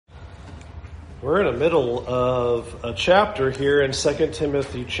We're in the middle of a chapter here in 2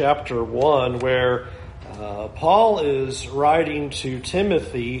 Timothy chapter 1 where Paul is writing to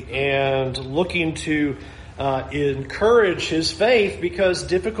Timothy and looking to encourage his faith because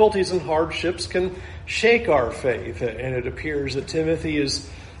difficulties and hardships can shake our faith. And it appears that Timothy is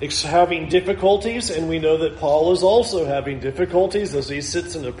having difficulties, and we know that Paul is also having difficulties as he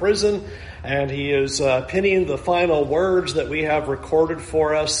sits in a prison and he is penning the final words that we have recorded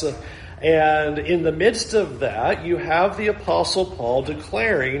for us. And in the midst of that, you have the Apostle Paul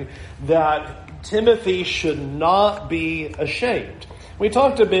declaring that Timothy should not be ashamed. We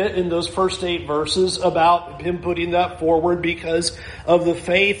talked a bit in those first 8 verses about him putting that forward because of the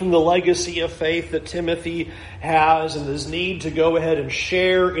faith and the legacy of faith that Timothy has and his need to go ahead and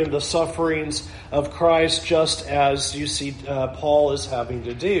share in the sufferings of Christ, just as you see Paul is having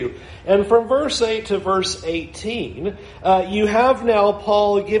to do. And from verse 8 to verse 18, you have now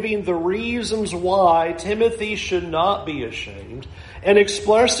Paul giving the reasons why Timothy should not be ashamed and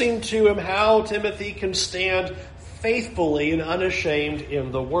expressing to him how Timothy can stand faithfully and unashamed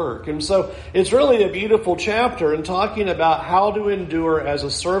in the work. And so it's really a beautiful chapter in talking about how to endure as a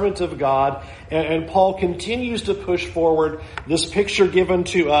servant of God. And Paul continues to push forward this picture given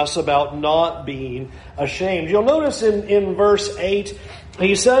to us about not being ashamed. You'll notice in verse 8,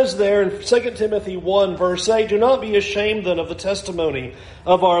 he says there in 2 Timothy 1, verse 8, "Do not be ashamed then of the testimony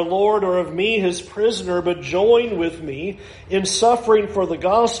of our Lord or of me, his prisoner, but join with me in suffering for the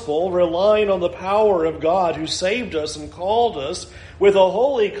gospel, relying on the power of God who saved us and called us with a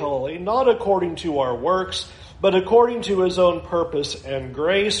holy calling, not according to our works, but according to his own purpose and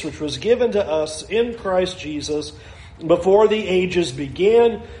grace, which was given to us in Christ Jesus before the ages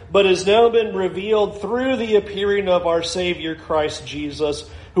began, but has now been revealed through the appearing of our Savior Christ Jesus,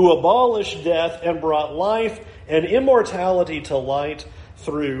 who abolished death and brought life and immortality to light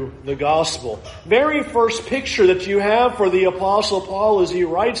through the gospel." Very first picture that you have for the Apostle Paul as he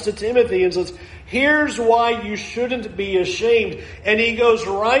writes to Timothy and says, here's why you shouldn't be ashamed. And he goes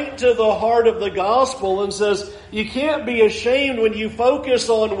right to the heart of the gospel and says, you can't be ashamed when you focus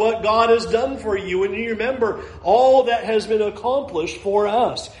on what God has done for you and you remember all that has been accomplished for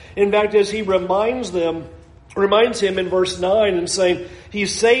us. In fact, as he reminds him in verse 9 and saying, he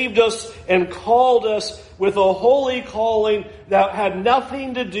saved us and called us with a holy calling that had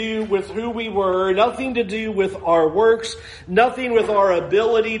nothing to do with who we were, nothing to do with our works, nothing with our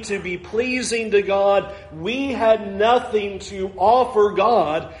ability to be pleasing to God. We had nothing to offer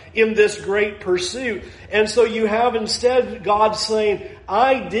God in this great pursuit. And so you have instead God saying,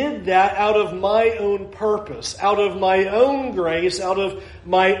 I did that out of my own purpose, out of my own grace, out of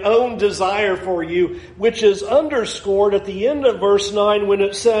my own desire for you, which is underscored at the end of verse 9 when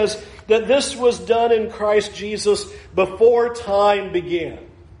it says that this was done in Christ Jesus before time began.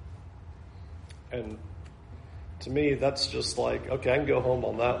 And to me, that's just like, okay, I can go home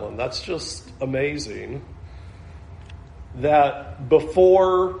on that one. That's just amazing that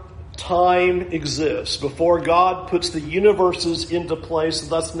before time exists, before God puts the universes into place,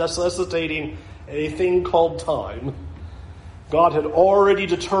 thus necessitating a thing called time, God had already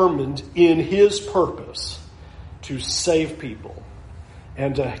determined in his purpose to save people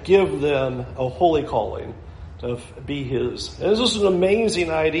and to give them a holy calling to be his. And this is an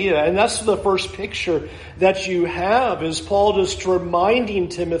amazing idea. And that's the first picture that you have, is Paul just reminding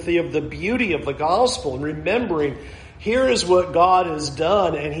Timothy of the beauty of the gospel and remembering here is what God has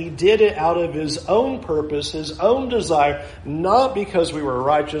done, and he did it out of his own purpose, his own desire, not because we were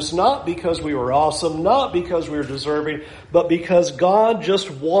righteous, not because we were awesome, not because we were deserving, but because God just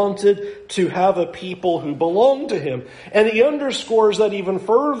wanted to have a people who belonged to him. And he underscores that even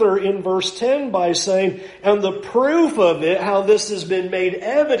further in verse 10 by saying, and the proof of it, how this has been made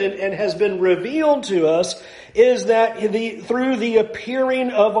evident and has been revealed to us, is that through the appearing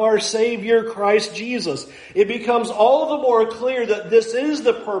of our Savior Christ Jesus, it becomes all the more clear that this is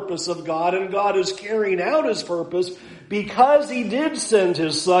the purpose of God, and God is carrying out his purpose because he did send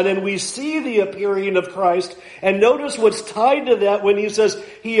his Son, and we see the appearing of Christ. And notice what's tied to that when he says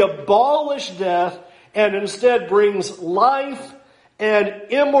he abolished death and instead brings life and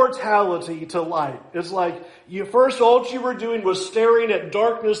immortality to light. It's like all you were doing was staring at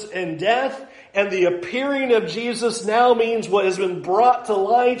darkness and death, and the appearing of Jesus now means what has been brought to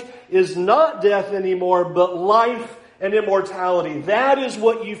light is not death anymore, but life and immortality. That is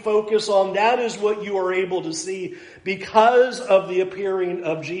what you focus on. That is what you are able to see because of the appearing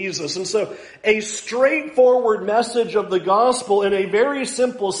of Jesus. And so a straightforward message of the gospel in a very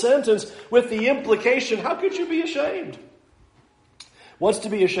simple sentence with the implication, how could you be ashamed? What's to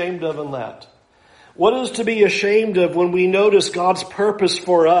be ashamed of in that? What is to be ashamed of when we notice God's purpose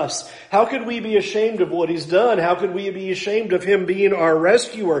for us? How could we be ashamed of what He's done? How could we be ashamed of Him being our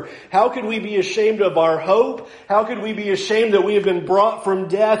rescuer? How could we be ashamed of our hope? How could we be ashamed that we have been brought from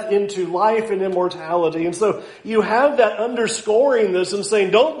death into life and immortality? And so you have that underscoring this and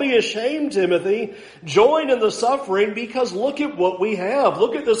saying, don't be ashamed, Timothy. Join in the suffering, because look at what we have.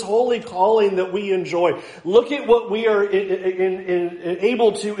 Look at this holy calling that we enjoy. Look at what we are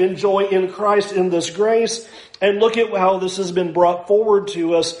able to enjoy in Christ in this grace, and look at how this has been brought forward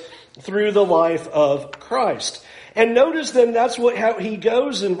to us through the life of Christ. And notice then how he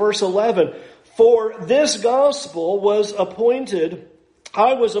goes in verse 11. For this gospel I was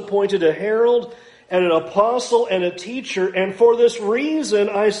appointed a herald and an apostle and a teacher, and for this reason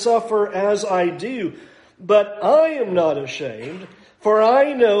I suffer as I do. But I am not ashamed, for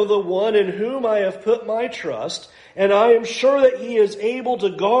I know the one in whom I have put my trust, and I am sure that He is able to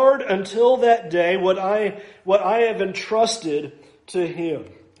guard until that day what I have entrusted to Him.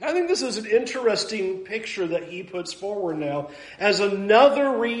 I think this is an interesting picture that he puts forward now as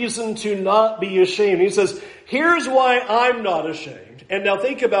another reason to not be ashamed. He says, here's why I'm not ashamed. And now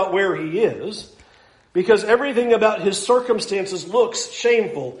think about where he is, because everything about his circumstances looks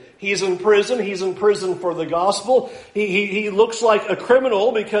shameful. He's in prison. He's in prison for the gospel. He looks like a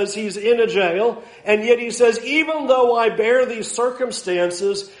criminal because he's in a jail. And yet he says, even though I bear these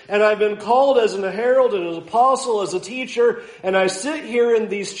circumstances, and I've been called as an herald and an apostle, as a teacher, and I sit here in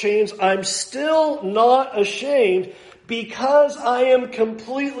these chains, I'm still not ashamed, because I am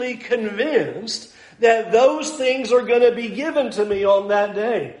completely convinced that those things are going to be given to me on that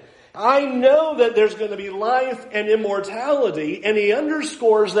day. I know that there's going to be life and immortality, and he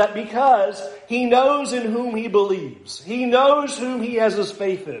underscores that because he knows in whom he believes. He knows whom he has his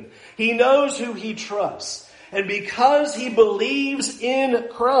faith in. He knows who he trusts. And because he believes in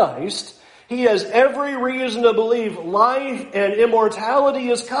Christ, he has every reason to believe life and immortality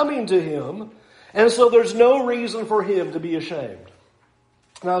is coming to him, and so there's no reason for him to be ashamed.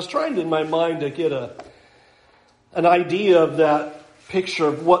 And I was trying in my mind to get an idea of that picture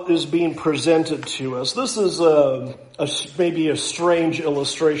of what is being presented to us. This is maybe a strange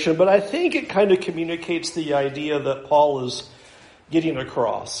illustration, but I think it kind of communicates the idea that Paul is getting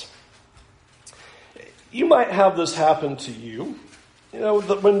across. You might have this happen to you. You know,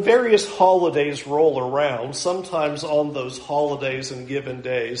 when various holidays roll around, sometimes on those holidays and given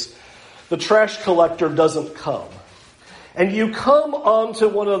days, the trash collector doesn't come. And you come onto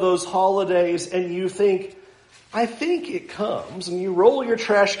one of those holidays and you think, I think it comes, and you roll your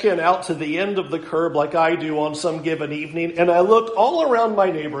trash can out to the end of the curb like I do on some given evening, and I look all around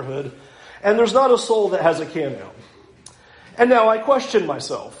my neighborhood, and there's not a soul that has a can out. And now I question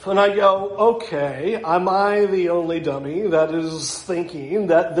myself, and I go, okay, am I the only dummy that is thinking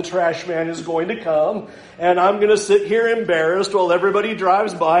that the trash man is going to come, and I'm going to sit here embarrassed while everybody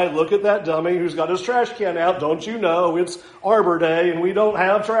drives by and look at that dummy who's got his trash can out? Don't you know it's Arbor Day, and we don't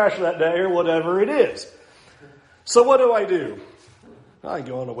have trash that day, or whatever it is. So what do? I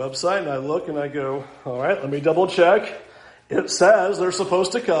go on a website and I look and I go, all right, let me double check. It says they're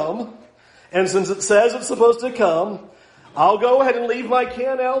supposed to come. And since it says it's supposed to come, I'll go ahead and leave my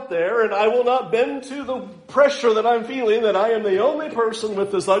can out there, and I will not bend to the pressure that I'm feeling that I am the only person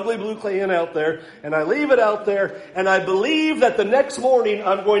with this ugly blue can out there. And I leave it out there, and I believe that the next morning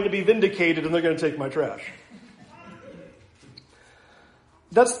I'm going to be vindicated and they're going to take my trash.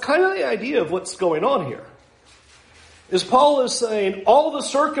 That's kind of the idea of what's going on here. Is Paul is saying all the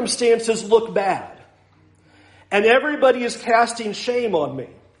circumstances look bad. And everybody is casting shame on me.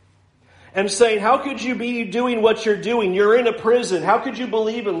 And saying, how could you be doing what you're doing? You're in a prison. How could you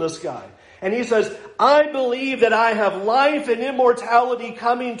believe in this guy? And he says, I believe that I have life and immortality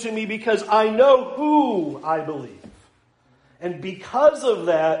coming to me because I know who I believe. And because of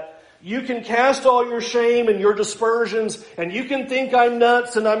that, you can cast all your shame and your dispersions, and you can think I'm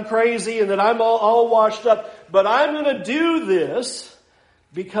nuts and I'm crazy and that I'm all washed up. But I'm going to do this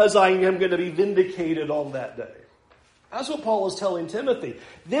because I am going to be vindicated on that day. That's what Paul is telling Timothy.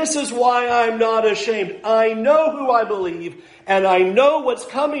 This is why I'm not ashamed. I know who I believe, and I know what's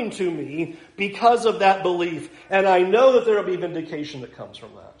coming to me because of that belief. And I know that there will be vindication that comes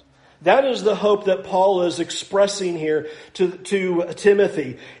from that. That is the hope that Paul is expressing here to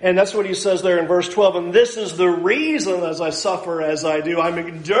Timothy. And that's what he says there in verse 12. And this is the reason as I suffer as I do. I'm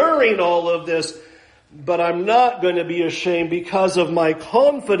enduring all of this, but I'm not going to be ashamed because of my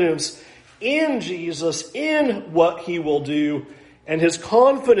confidence in Jesus, in what he will do. And his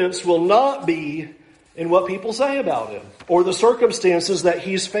confidence will not be in what people say about him or the circumstances that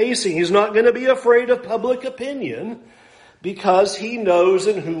he's facing. He's not going to be afraid of public opinion, because he knows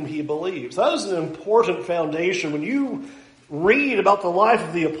in whom he believes. That is an important foundation. When you read about the life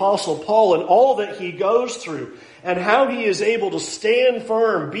of the Apostle Paul and all that he goes through, and how he is able to stand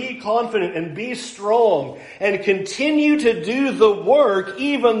firm, be confident, and be strong, and continue to do the work,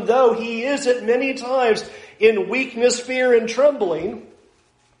 even though he is at many times in weakness, fear, and trembling,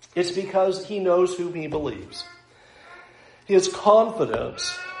 it's because he knows whom he believes. His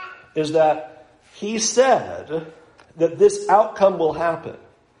confidence is that he said that this outcome will happen.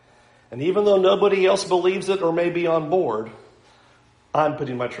 And even though nobody else believes it or may be on board, I'm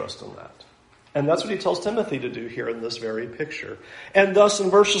putting my trust in that. And that's what he tells Timothy to do here in this very picture. And thus in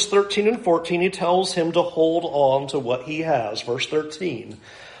verses 13 and 14, he tells him to hold on to what he has. Verse 13,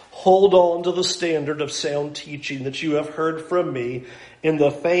 hold on to the standard of sound teaching that you have heard from me in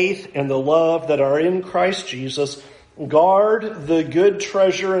the faith and the love that are in Christ Jesus. Guard the good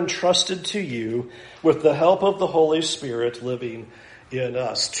treasure entrusted to you with the help of the Holy Spirit living in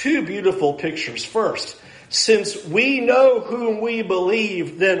us. Two beautiful pictures. First, since we know whom we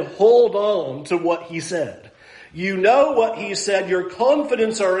believe, then hold on to what he said. You know what he said. Your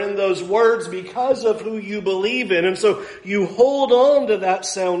confidence are in those words because of who you believe in. And so you hold on to that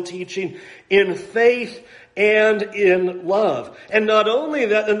sound teaching in faith and in love. And not only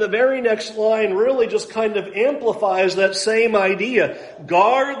that, then the very next line really just kind of amplifies that same idea.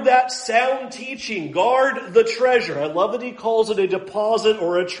 Guard that sound teaching. Guard the treasure. I love that he calls it a deposit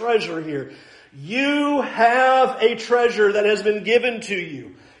or a treasure here. You have a treasure that has been given to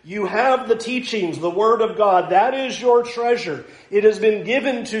you. You have the teachings, the Word of God. That is your treasure. It has been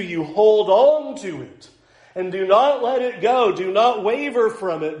given to you. Hold on to it. And do not let it go. Do not waver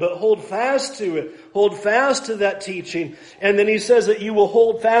from it, but hold fast to it. Hold fast to that teaching. And then he says that you will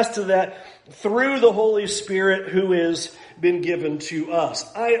hold fast to that through the Holy Spirit who has been given to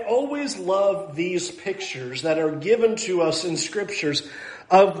us. I always love these pictures that are given to us in scriptures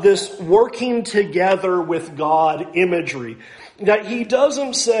of this working together with God imagery. That he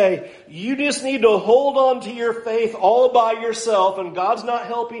doesn't say, you just need to hold on to your faith all by yourself and God's not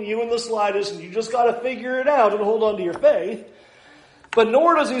helping you in the slightest and you just got to figure it out and hold on to your faith. But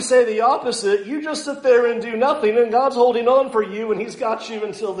nor does he say the opposite. You just sit there and do nothing and God's holding on for you and he's got you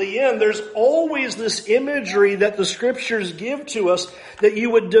until the end. There's always this imagery that the scriptures give to us that you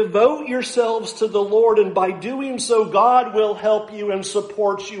would devote yourselves to the Lord, and by doing so, God will help you and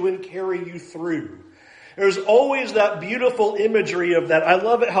support you and carry you through. There's always that beautiful imagery of that. I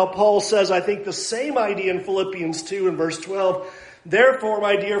love it how Paul says, I think the same idea in Philippians 2 and verse 12. Therefore,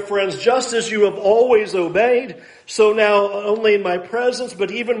 my dear friends, just as you have always obeyed, so now only in my presence,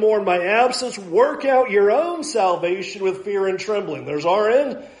 but even more in my absence, work out your own salvation with fear and trembling. There's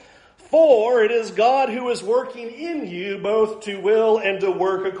RN. For it is God who is working in you both to will and to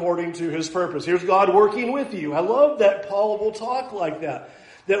work according to his purpose. Here's God working with you. I love that Paul will talk like that.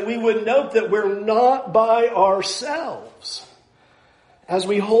 That we would note that we're not by ourselves as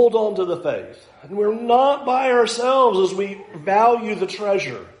we hold on to the faith. And we're not by ourselves as we value the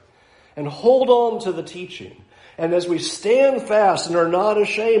treasure and hold on to the teaching. And as we stand fast and are not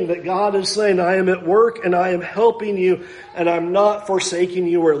ashamed that God is saying, I am at work and I am helping you and I'm not forsaking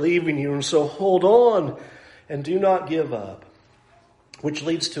you or leaving you. And so hold on and do not give up. Which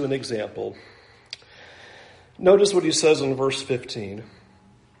leads to an example. Notice what he says in verse 15.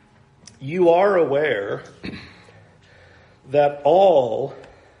 You are aware that all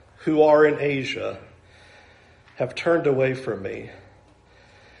who are in Asia have turned away from me,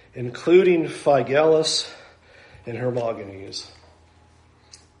 including Phygellus and Hermogenes.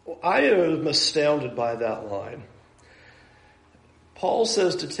 Well, I am astounded by that line. Paul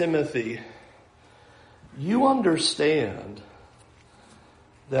says to Timothy, you understand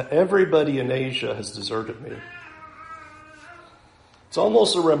that everybody in Asia has deserted me. It's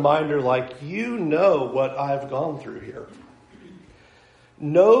almost a reminder like, you know what I've gone through here.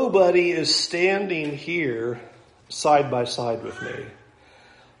 Nobody is standing here side by side with me.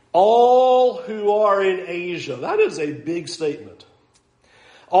 All who are in Asia. That is a big statement.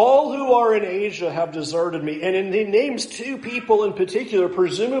 All who are in Asia have deserted me. And he names two people in particular,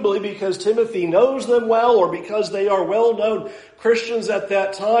 presumably because Timothy knows them well or because they are well-known Christians at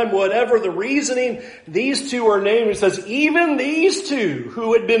that time. Whatever the reasoning, these two are named. He says, even these two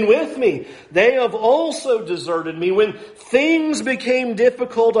who had been with me, they have also deserted me. When things became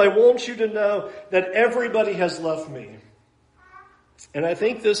difficult, I want you to know that everybody has left me. And I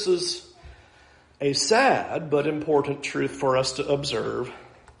think this is a sad but important truth for us to observe,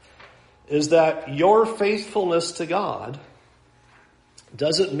 is that your faithfulness to God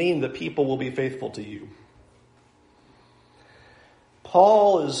doesn't mean that people will be faithful to you.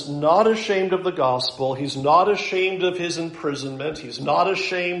 Paul is not ashamed of the gospel. He's not ashamed of his imprisonment. He's not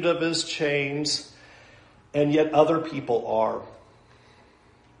ashamed of his chains. And yet other people are.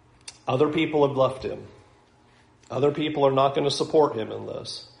 Other people have left him. Other people are not going to support him in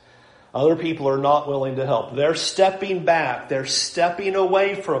this. Other people are not willing to help. They're stepping back. They're stepping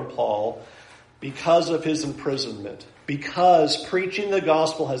away from Paul because of his imprisonment. Because preaching the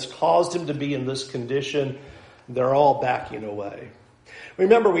gospel has caused him to be in this condition. They're all backing away.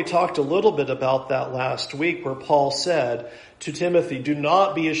 Remember, we talked a little bit about that last week where Paul said to Timothy, do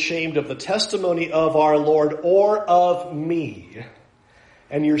not be ashamed of the testimony of our Lord or of me.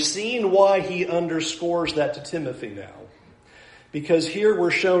 And you're seeing why he underscores that to Timothy now. Because here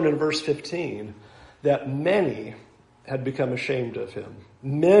we're shown in verse 15 that many had become ashamed of him.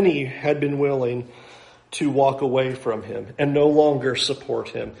 Many had been willing to walk away from him and no longer support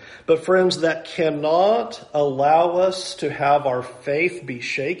him. But friends, that cannot allow us to have our faith be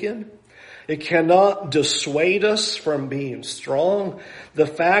shaken. It cannot dissuade us from being strong. The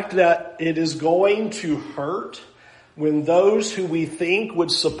fact that it is going to hurt when those who we think would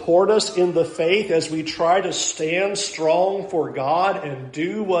support us in the faith as we try to stand strong for God and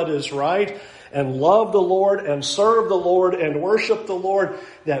do what is right and love the Lord and serve the Lord and worship the Lord,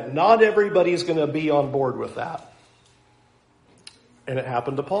 that not everybody's going to be on board with that. And it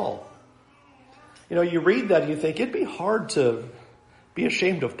happened to Paul. You know, you read that and you think it'd be hard to be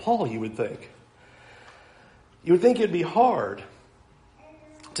ashamed of Paul, you would think. You would think it'd be hard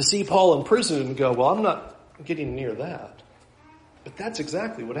to see Paul in prison and go, well, I'm not getting near that. But that's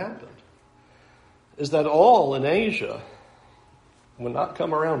exactly what happened. Is that all in Asia would not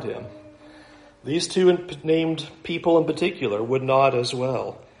come around him. These two named people in particular would not as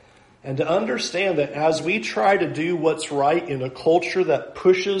well. And to understand that as we try to do what's right in a culture that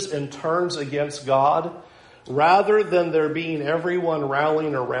pushes and turns against God, rather than there being everyone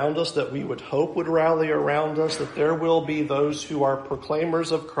rallying around us that we would hope would rally around us, that there will be those who are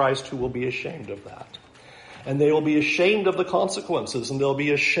proclaimers of Christ who will be ashamed of that. And they will be ashamed of the consequences, and they'll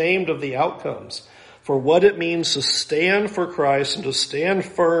be ashamed of the outcomes for what it means to stand for Christ and to stand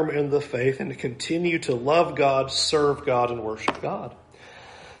firm in the faith and to continue to love God, serve God, and worship God.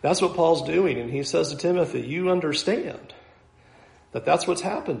 That's what Paul's doing. And he says to Timothy, you understand that that's what's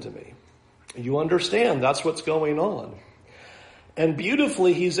happened to me. You understand that's what's going on. And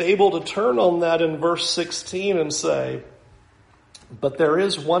beautifully, he's able to turn on that in verse 16 and say, but there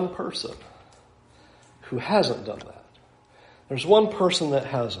is one person who hasn't done that. There's one person that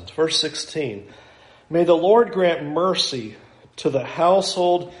hasn't. Verse 16, may the Lord grant mercy to the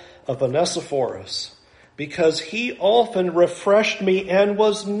household of Onesiphorus, because he often refreshed me and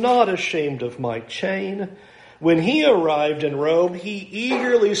was not ashamed of my chain. When he arrived in Rome, he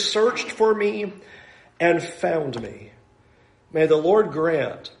eagerly searched for me and found me. May the Lord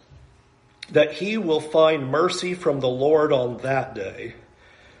grant that he will find mercy from the Lord on that day.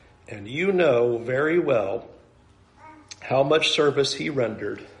 And you know very well how much service he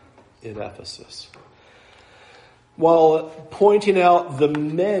rendered in Ephesus. While pointing out the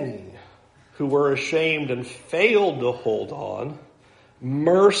many who were ashamed and failed to hold on,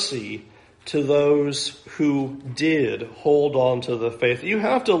 mercy to those who did hold on to the faith. You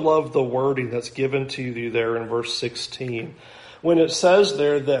have to love the wording that's given to you there in verse 16. When it says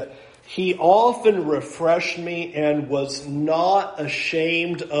there that he often refreshed me and was not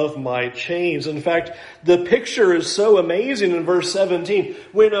ashamed of my chains. In fact, the picture is so amazing in verse 17.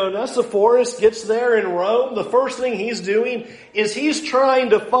 When Onesiphorus gets there in Rome, the first thing he's doing is he's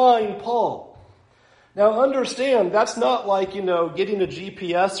trying to find Paul. Now understand, that's not like, getting a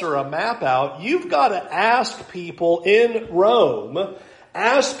GPS or a map out. You've got to ask people in Rome,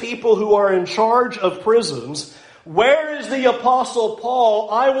 ask people who are in charge of prisons, where is the Apostle Paul?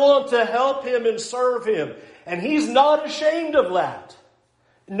 I want to help him and serve him. And he's not ashamed of that.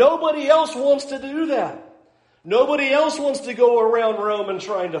 Nobody else wants to do that. Nobody else wants to go around Rome and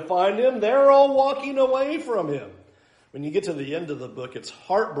trying to find him. They're all walking away from him. When you get to the end of the book, it's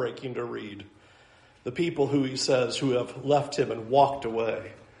heartbreaking to read the people who he says who have left him and walked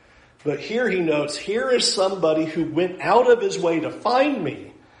away. But here he notes, here is somebody who went out of his way to find me.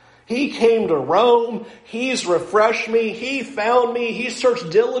 He came to Rome, he's refreshed me, he found me, he searched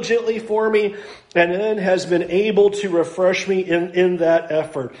diligently for me, and then has been able to refresh me in that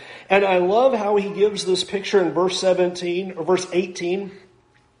effort. And I love how he gives this picture in verse 18.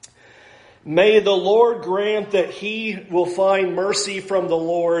 May the Lord grant that he will find mercy from the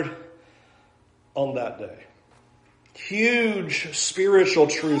Lord on that day. Huge spiritual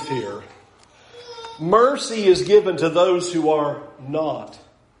truth here. Mercy is given to those who are not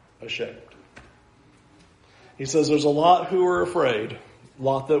ashamed. He says, there's a lot who are afraid, a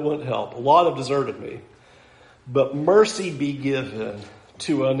lot that wouldn't help, a lot have deserted me. But mercy be given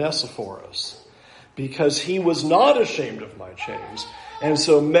to Onesiphorus, because he was not ashamed of my chains. And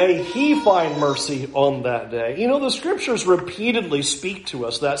so may he find mercy on that day. You know, the scriptures repeatedly speak to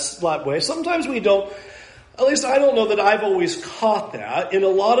us that way. Sometimes we don't, at least I don't know that I've always caught that in a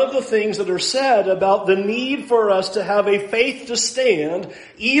lot of the things that are said about the need for us to have a faith to stand,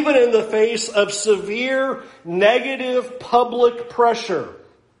 even in the face of severe negative public pressure.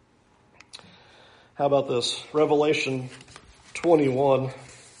 How about this? Revelation 21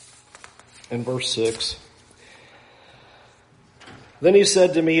 and verse 6. Then he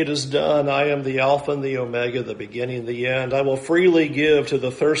said to me, it is done. I am the Alpha and the Omega, the beginning and the end. I will freely give to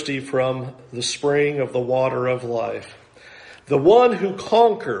the thirsty from the spring of the water of life. The one who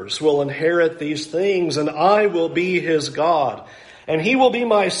conquers will inherit these things, and I will be his God, and he will be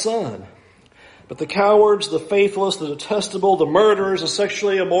my son. But the cowards, the faithless, the detestable, the murderers, the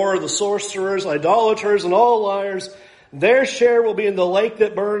sexually immoral, the sorcerers, idolaters, and all liars, their share will be in the lake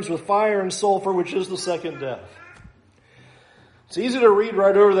that burns with fire and sulfur, which is the second death. It's easy to read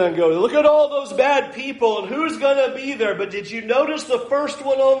right over there and go, look at all those bad people and who's going to be there. But did you notice the first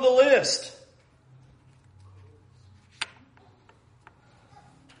one on the list?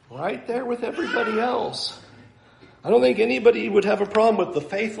 Right there with everybody else. I don't think anybody would have a problem with the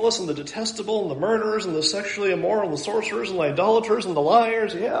faithless and the detestable and the murderers and the sexually immoral and the sorcerers and the idolaters and the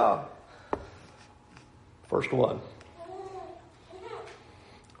liars. Yeah. First one.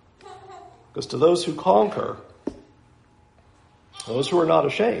 Because to those who conquer, those who are not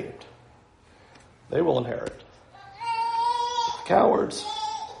ashamed, they will inherit. The cowards,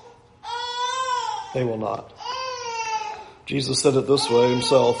 they will not. Jesus said it this way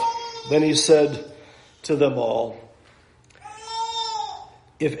himself. Then he said to them all,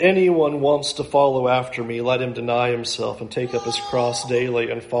 if anyone wants to follow after me, let him deny himself and take up his cross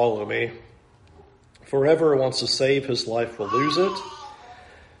daily and follow me. For whoever wants to save his life will lose it,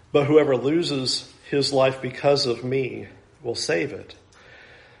 but whoever loses his life because of me will save it.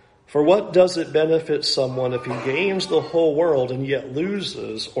 For what does it benefit someone if he gains the whole world and yet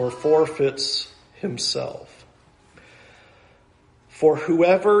loses or forfeits himself? For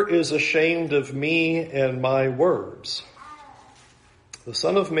whoever is ashamed of me and my words, the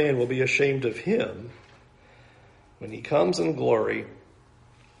Son of Man will be ashamed of him when he comes in glory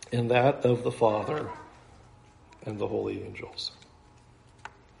in that of the Father and the holy angels.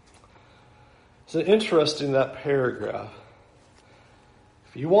 It's interesting, that paragraph.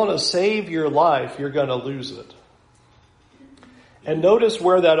 If you want to save your life, you're going to lose it. And notice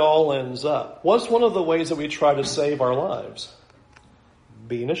where that all ends up. What's one of the ways that we try to save our lives?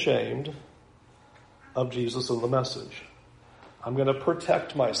 Being ashamed of Jesus and the message. I'm going to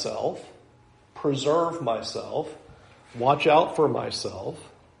protect myself, preserve myself, watch out for myself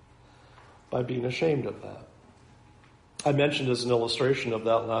by being ashamed of that. I mentioned as an illustration of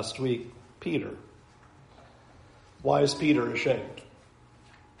that last week, Peter. Why is Peter ashamed?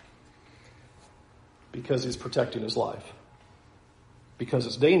 Because he's protecting his life. Because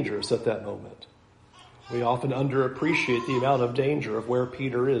it's dangerous at that moment. We often underappreciate the amount of danger of where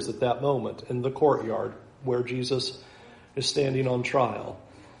Peter is at that moment in the courtyard where Jesus is standing on trial.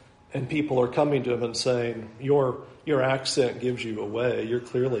 And people are coming to him and saying, your accent gives you away. You're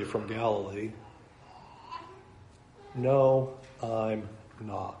clearly from Galilee. No, I'm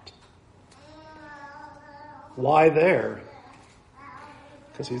not. Why there?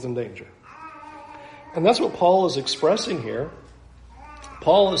 Because he's in danger. And that's what Paul is expressing here.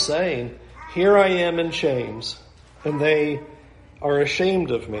 Paul is saying, here I am in chains, and they are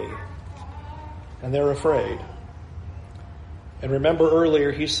ashamed of me, and they're afraid. And remember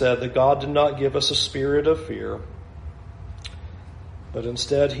earlier he said that God did not give us a spirit of fear, but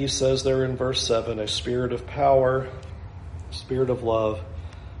instead he says there in verse 7, a spirit of power, a spirit of love,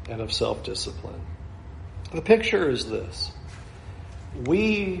 and of self-discipline. The picture is this.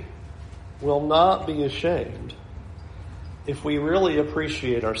 We will not be ashamed if we really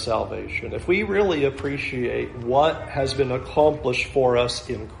appreciate our salvation, if we really appreciate what has been accomplished for us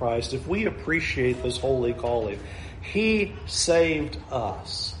in Christ, if we appreciate this holy calling. He saved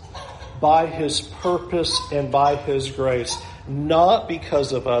us by his purpose and by his grace, not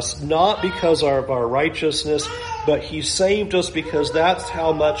because of us, not because of our righteousness, but he saved us because that's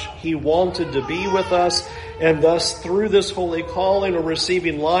how much he wanted to be with us, and thus through this holy calling we're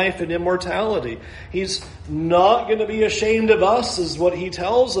receiving life and immortality. He's not going to be ashamed of us, is what he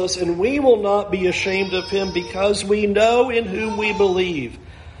tells us, and we will not be ashamed of him because we know in whom we believe.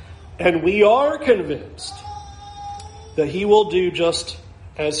 And we are convinced that he will do just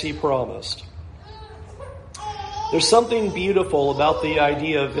as he promised. There's something beautiful about the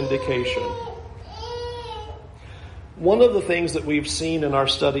idea of vindication. One of the things that we've seen in our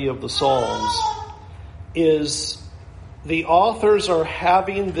study of the Psalms is the authors are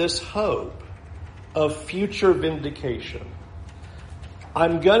having this hope of future vindication.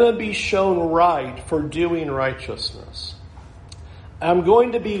 I'm going to be shown right for doing righteousness. I'm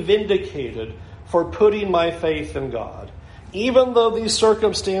going to be vindicated for putting my faith in God. Even though these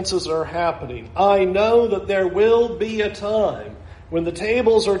circumstances are happening, I know that there will be a time when the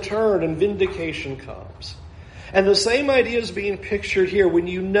tables are turned and vindication comes. And the same idea is being pictured here. When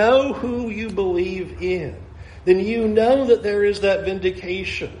you know who you believe in, then you know that there is that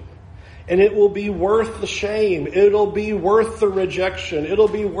vindication. And it will be worth the shame. It'll be worth the rejection. It'll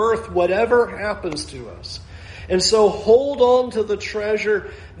be worth whatever happens to us. And so hold on to the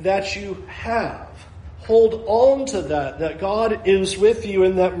treasure that you have. Hold on to that God is with you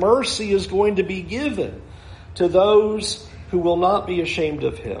and that mercy is going to be given to those who will not be ashamed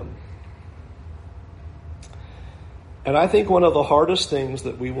of him. And I think one of the hardest things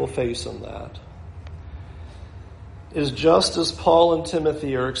that we will face in that is just as Paul and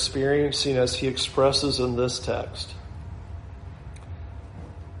Timothy are experiencing as he expresses in this text,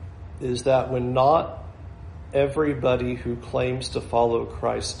 is that when not everybody who claims to follow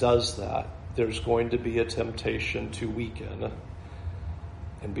Christ does that, there's going to be a temptation to weaken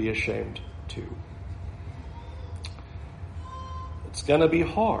and be ashamed too. It's going to be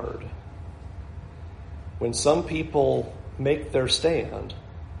hard when some people make their stand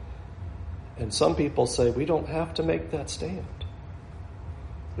and some people say, we don't have to make that stand.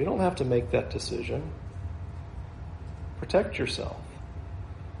 We don't have to make that decision. Protect yourself.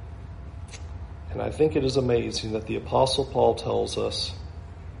 And I think it is amazing that the Apostle Paul tells us,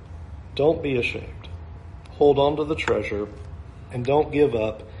 don't be ashamed. Hold on to the treasure and don't give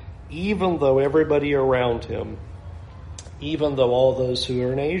up, even though everybody around him, even though all those who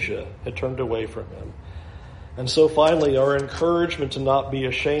are in Asia had turned away from him. And so finally, our encouragement to not be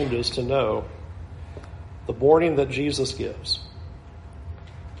ashamed is to know the warning that Jesus gives.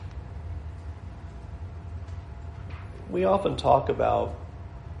 We often talk about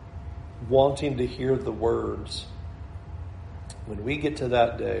wanting to hear the words, when we get to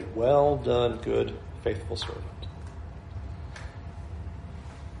that day, well done, good, faithful servant.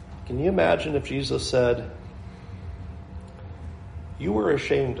 Can you imagine if Jesus said, you were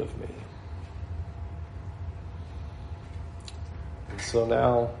ashamed of me, and so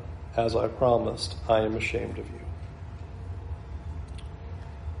now, as I promised, I am ashamed of you.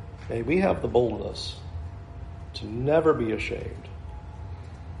 May we have the boldness to never be ashamed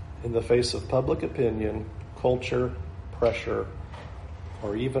in the face of public opinion, culture, pressure,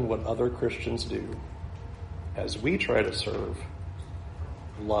 or even what other Christians do as we try to serve,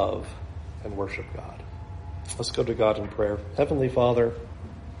 love, and worship God. Let's go to God in prayer. Heavenly Father,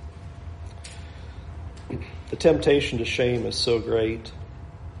 the temptation to shame is so great.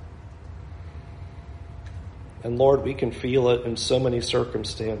 And Lord, we can feel it in so many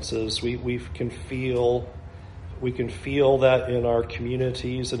circumstances. We can feel that in our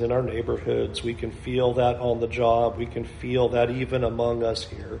communities and in our neighborhoods. We can feel that on the job. We can feel that even among us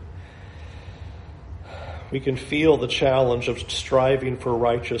here. We can feel the challenge of striving for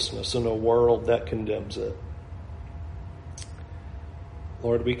righteousness in a world that condemns it.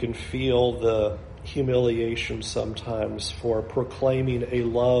 Lord, we can feel the humiliation sometimes for proclaiming a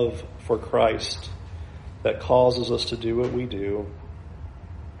love for Christ that causes us to do what we do.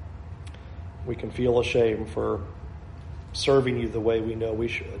 We can feel ashamed for serving you the way we know we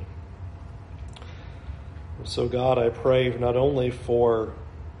should. And so God, I pray not only for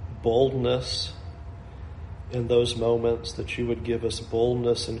boldness in those moments, that you would give us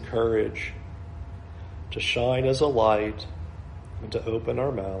boldness and courage to shine as a light and to open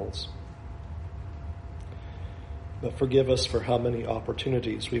our mouths. But forgive us for how many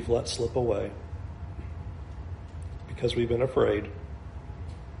opportunities we've let slip away because we've been afraid,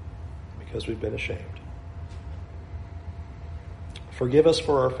 because we've been ashamed. Forgive us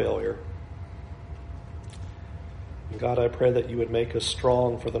for our failure. And God, I pray that you would make us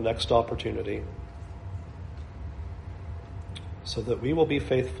strong for the next opportunity so that we will be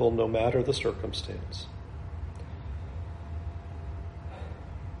faithful no matter the circumstance,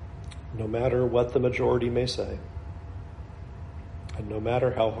 no matter what the majority may say, and no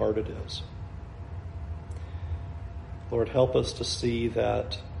matter how hard it is. Lord, help us to see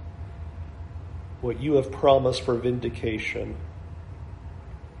that what you have promised for vindication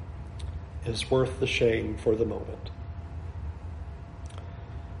is worth the shame for the moment.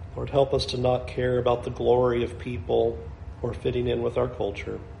 Lord, help us to not care about the glory of people or fitting in with our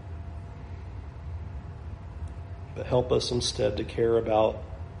culture. but help us instead to care about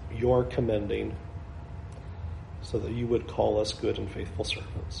your commending so that you would call us good and faithful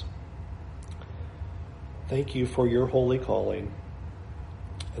servants. Thank you for your holy calling,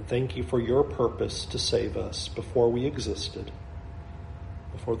 and thank you for your purpose to save us before we existed,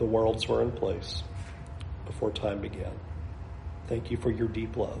 before the worlds were in place, before time began. Thank you for your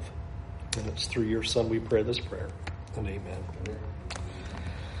deep love. And it's through your Son we pray this prayer. And amen.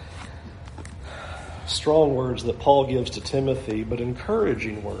 Strong words that Paul gives to Timothy, but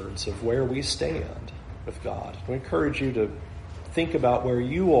encouraging words of where we stand with God. I encourage you to think about where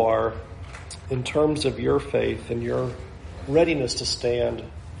you are in terms of your faith and your readiness to stand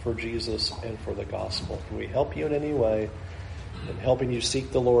for Jesus and for the gospel. Can we help you in any way in helping you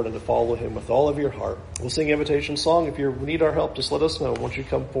seek the Lord and to follow him with all of your heart? We'll sing invitation song. If you need our help, just let us know. Won't you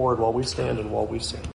come forward while we stand and while we sing?